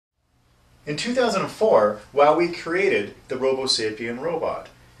In 2004, we created the robosapien robot.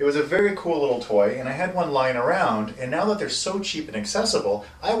 It was a very cool little toy, and I had one lying around, and now that they're so cheap and accessible,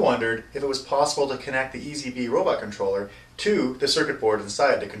 I wondered if it was possible to connect the EZB robot controller to the circuit board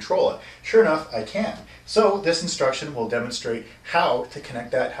inside to control it. Sure enough, I can. So this instruction will demonstrate how to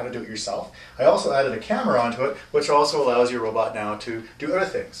connect that, how to do it yourself. I also added a camera onto it, which also allows your robot now to do other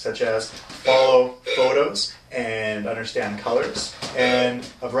things, such as follow photos and understand colors, and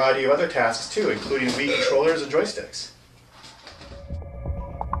a variety of other tasks too, including Wii controllers and joysticks.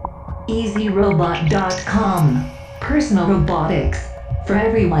 EasyRobot.com. Personal robotics for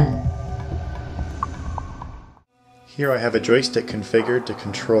everyone. Here I have a joystick configured to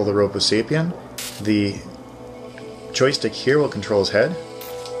control the robosapien. The joystick here will control his head.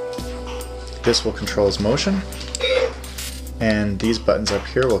 This will control his motion. And these buttons up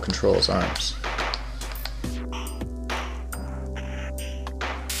here will control his arms.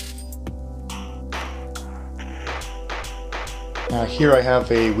 Here I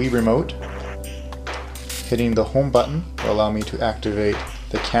have a Wii remote. Hitting the home button will allow me to activate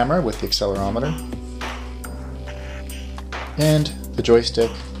the camera with the accelerometer, and the joystick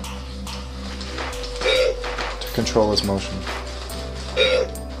to control his motion.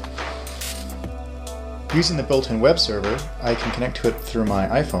 Using the built-in web server, I can connect to it through my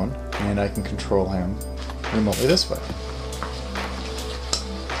iPhone, and I can control him remotely this way.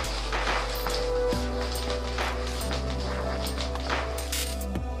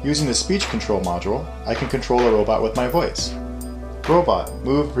 Using the speech control module, I can control the robot with my voice. Robot,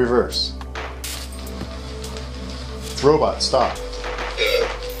 move reverse. Robot, stop.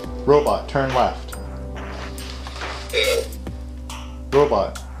 Robot, turn left.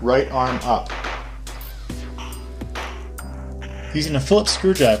 Robot, right arm up. Using a Phillips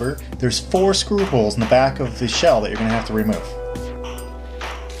screwdriver, there's 4 screw holes in the back of the shell that you're going to have to remove.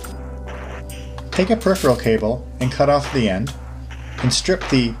 Take a peripheral cable and cut off the end, and strip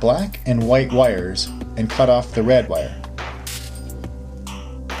the black and white wires and cut off the red wire.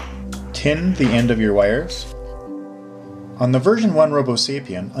 Tin the end of your wires. On the version 1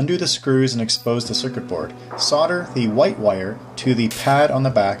 robosapien, undo the screws and expose the circuit board. Solder the white wire to the pad on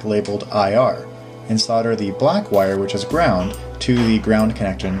the back labeled IR, and solder the black wire, which is ground, to the ground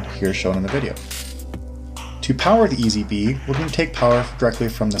connection here shown in the video. To power the EZB, we're going to take power directly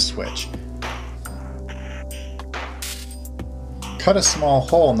from the switch. Cut a small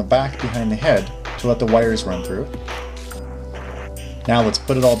hole in the back behind the head to let the wires run through. Now let's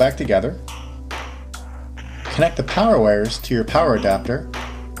put it all back together. Connect the power wires to your power adapter.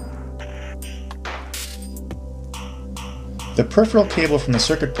 The peripheral cable from the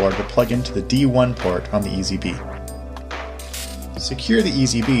circuit board will plug into the D1 port on the EZB. Secure the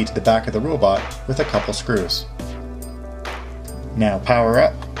EZB to the back of the robot with a couple screws. Now power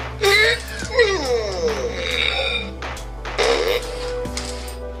up.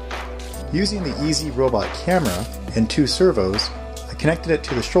 Using the EasyRobot camera and 2 servos, I connected it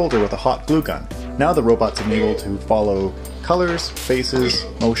to the shoulder with a hot glue gun. Now the robot's enabled to follow colors, faces,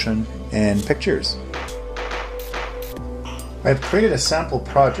 motion, and pictures. I've created a sample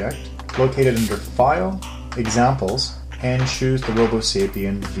project located under File, Examples, and choose the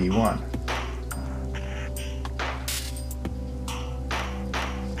robosapien V1.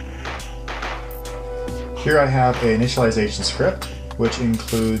 Here I have an initialization script, which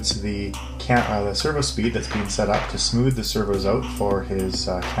includes the servo speed that's being set up to smooth the servos out for his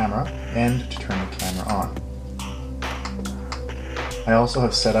camera and to turn the camera on. I also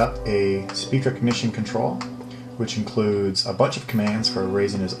have set up a speech recognition control, which includes a bunch of commands for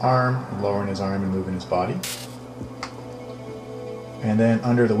raising his arm, lowering his arm, and moving his body. And then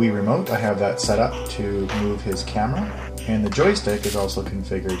under the Wii remote, I have that set up to move his camera, and the joystick is also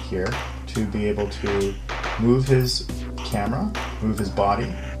configured here to be able to move his camera, move his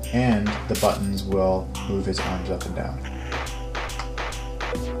body, and the buttons will move his arms up and down.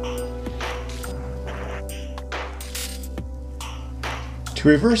 To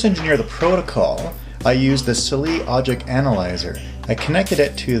reverse engineer the protocol, I used the SLI Object Analyzer. I connected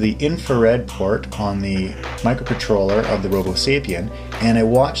it to the infrared port on the microcontroller of the robosapien, and I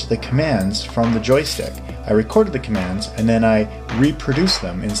watched the commands from the joystick. I recorded the commands, and then I reproduced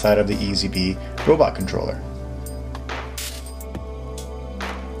them inside of the EZB robot controller.